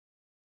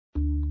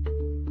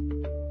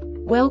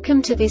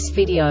Welcome to this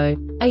video.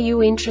 Are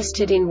you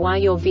interested in why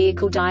your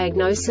vehicle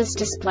diagnosis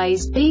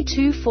displays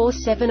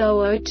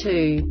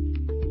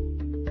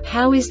B2470-02?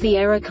 How is the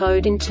error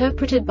code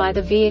interpreted by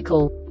the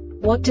vehicle?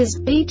 What does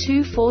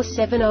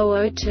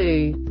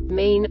B2470-02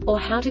 mean, or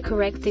how to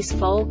correct this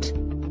fault?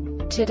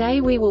 Today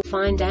we will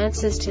find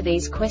answers to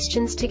these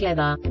questions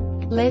together.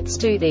 Let's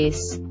do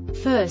this.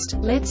 First,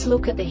 let's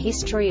look at the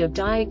history of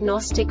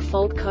diagnostic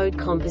fault code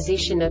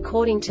composition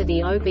according to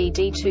the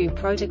OBD2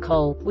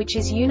 protocol, which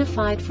is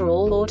unified for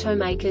all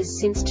automakers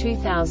since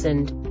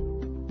 2000.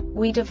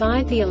 We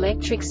divide the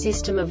electric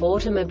system of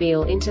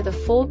automobile into the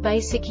four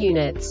basic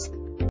units: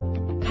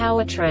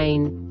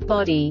 powertrain,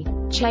 body,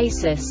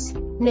 chassis,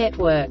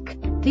 network.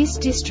 This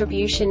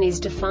distribution is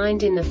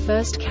defined in the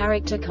first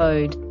character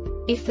code.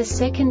 If the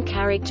second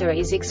character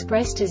is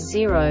expressed as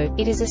 0,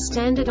 it is a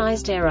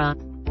standardized error.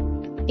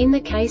 In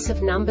the case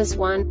of numbers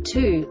 1,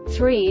 2,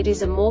 3, it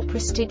is a more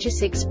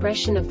prestigious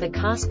expression of the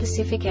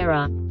car-specific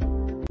error.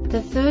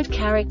 The third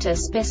character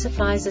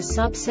specifies a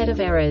subset of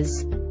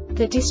errors.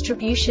 The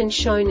distribution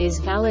shown is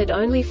valid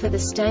only for the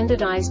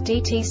standardized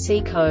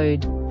DTC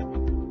code.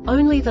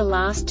 Only the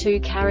last two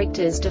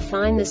characters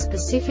define the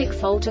specific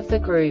fault of the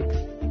group.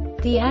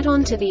 The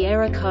add-on to the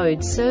error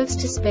code serves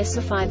to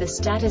specify the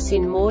status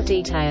in more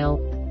detail.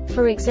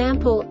 For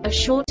example, a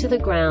short to the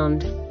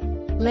ground.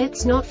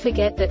 Let's not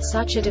forget that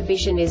such a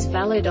division is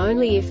valid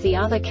only if the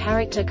other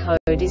character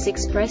code is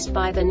expressed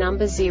by the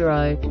number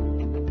 0.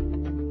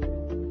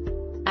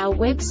 Our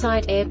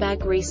website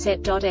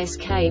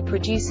airbagreset.sk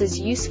produces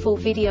useful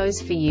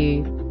videos for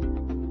you.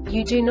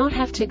 You do not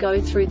have to go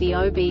through the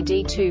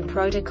OBD2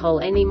 protocol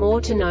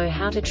anymore to know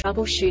how to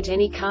troubleshoot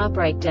any car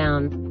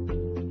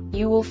breakdown.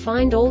 You will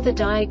find all the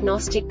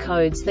diagnostic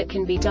codes that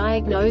can be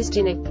diagnosed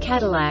in a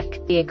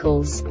Cadillac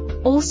vehicles.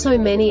 Also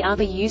many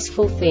other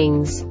useful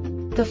things.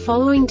 The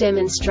following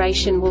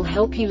demonstration will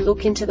help you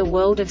look into the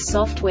world of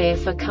software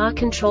for car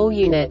control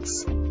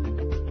units.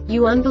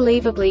 You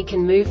unbelievably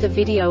can move the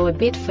video a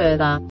bit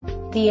further.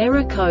 The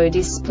error code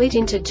is split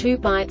into 2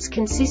 bytes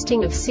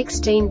consisting of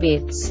 16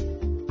 bits.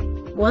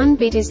 1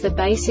 bit is the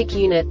basic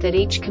unit that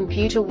each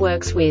computer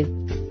works with.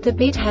 The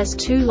bit has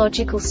 2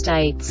 logical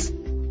states: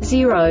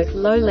 0,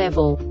 low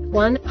level,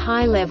 1,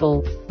 high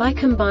level. By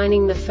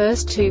combining the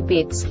first 2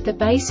 bits, the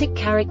basic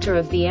character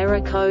of the error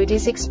code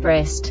is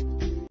expressed.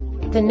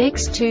 The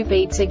next 2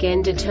 beats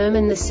again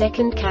determine the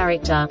second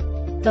character.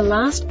 The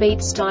last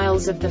beat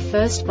styles of the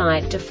first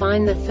byte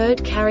define the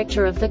third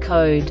character of the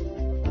code.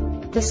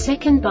 The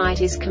second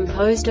byte is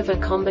composed of a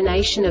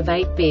combination of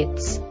 8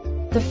 bits.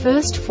 The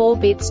first 4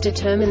 bits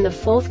determine the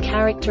fourth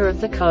character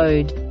of the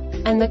code.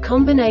 And the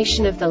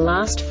combination of the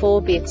last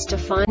 4 bits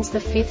defines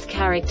the fifth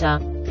character.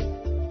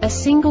 A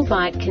single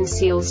byte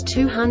conceals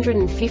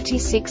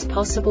 256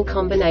 possible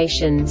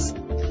combinations.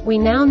 We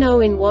now know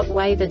in what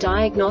way the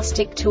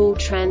diagnostic tool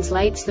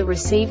translates the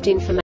received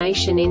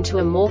information into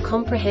a more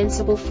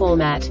comprehensible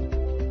format.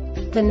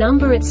 The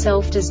number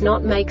itself does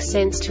not make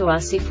sense to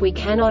us if we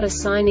cannot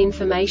assign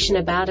information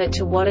about it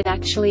to what it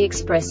actually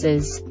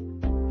expresses.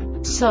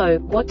 So,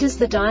 what does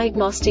the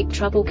diagnostic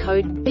trouble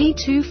code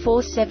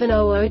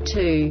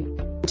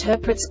B2470-02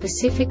 interpret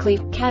specifically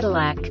for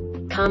Cadillac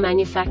car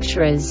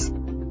manufacturers?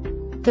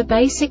 The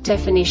basic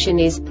definition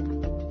is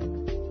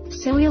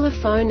cellular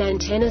phone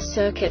antenna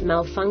circuit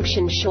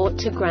malfunction short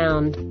to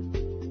ground.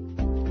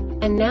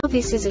 And now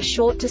this is a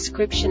short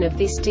description of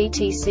this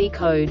DTC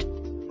code.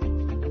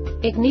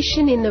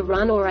 Ignition in the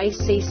run or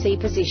ACC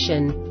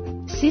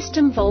position.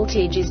 System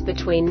voltage is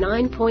between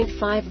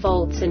 9.5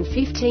 volts and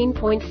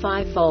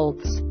 15.5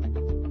 volts.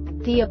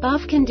 The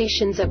above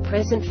conditions are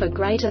present for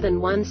greater than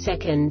 1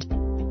 second.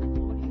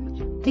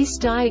 This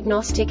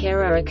diagnostic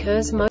error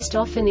occurs most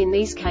often in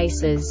these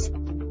cases.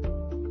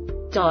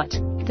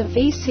 The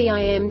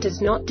VCIM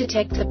does not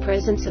detect the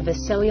presence of a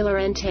cellular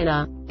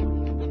antenna.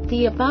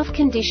 The above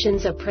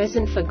conditions are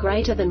present for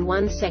greater than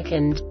 1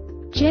 second.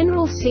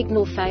 General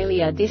signal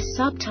failure. This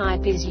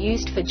subtype is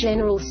used for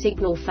general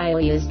signal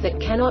failures that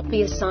cannot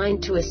be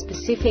assigned to a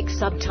specific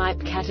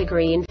subtype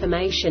category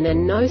information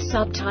and no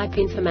subtype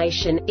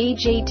information,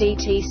 e.g.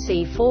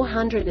 DTC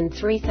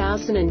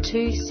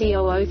 403002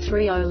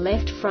 C0030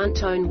 left front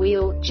tone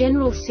wheel,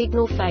 general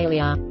signal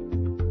failure.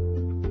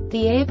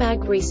 The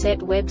Airbag Reset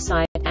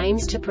website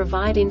aims to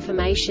provide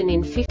information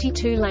in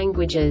 52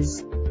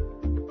 languages.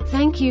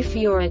 Thank you for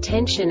your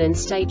attention and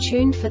stay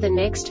tuned for the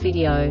next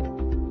video.